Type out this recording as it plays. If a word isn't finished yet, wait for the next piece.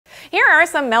are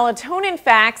some melatonin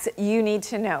facts you need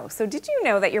to know. So did you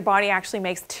know that your body actually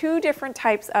makes two different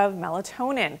types of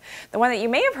melatonin? The one that you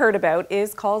may have heard about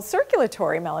is called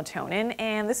circulatory melatonin,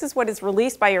 and this is what is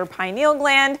released by your pineal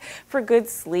gland for good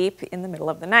sleep in the middle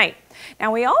of the night.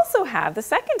 Now we also have the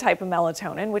second type of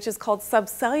melatonin, which is called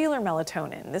subcellular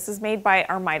melatonin. This is made by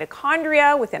our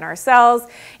mitochondria within our cells.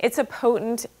 It's a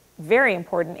potent, very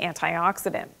important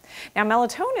antioxidant. Now,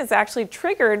 melatonin is actually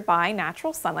triggered by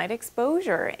natural sunlight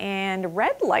exposure, and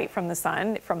red light from the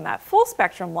sun, from that full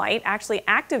spectrum light, actually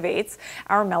activates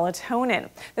our melatonin.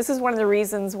 This is one of the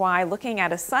reasons why looking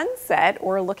at a sunset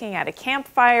or looking at a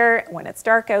campfire when it's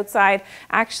dark outside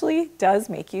actually does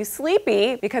make you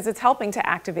sleepy, because it's helping to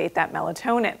activate that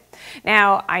melatonin.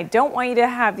 Now, I don't want you to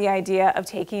have the idea of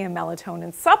taking a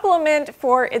melatonin supplement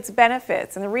for its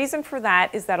benefits, and the reason for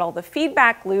that is that all the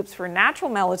feedback loops for natural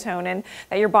melatonin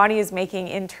that your body is making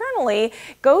internally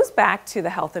goes back to the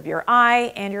health of your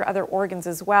eye and your other organs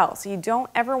as well. So you don't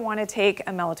ever want to take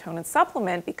a melatonin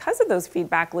supplement because of those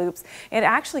feedback loops. It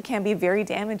actually can be very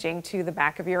damaging to the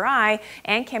back of your eye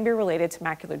and can be related to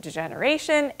macular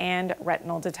degeneration and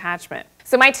retinal detachment.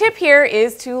 So my tip here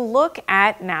is to look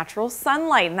at natural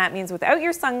sunlight, and that means without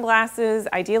your sunglasses,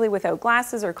 ideally without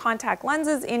glasses or contact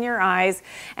lenses in your eyes,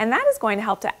 and that is going to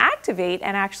help to activate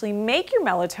and actually make your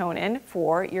melatonin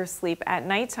for your sleep at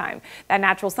nighttime. That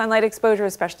natural sunlight exposure,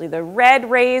 especially the red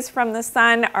rays from the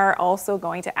sun, are also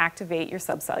going to activate your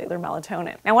subcellular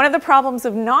melatonin. Now, one of the problems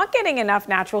of not getting enough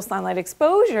natural sunlight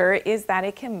exposure is that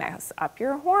it can mess up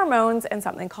your hormones and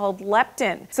something called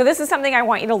leptin. So this is something I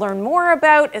want you to learn more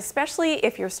about, especially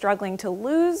if you're struggling to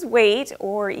lose weight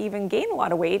or even gain a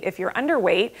lot of weight. If you're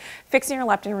underweight, fixing your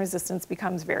leptin resistance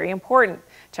becomes very important.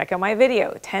 Check out my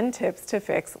video, 10 tips to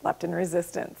fix leptin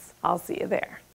resistance. I'll see you there.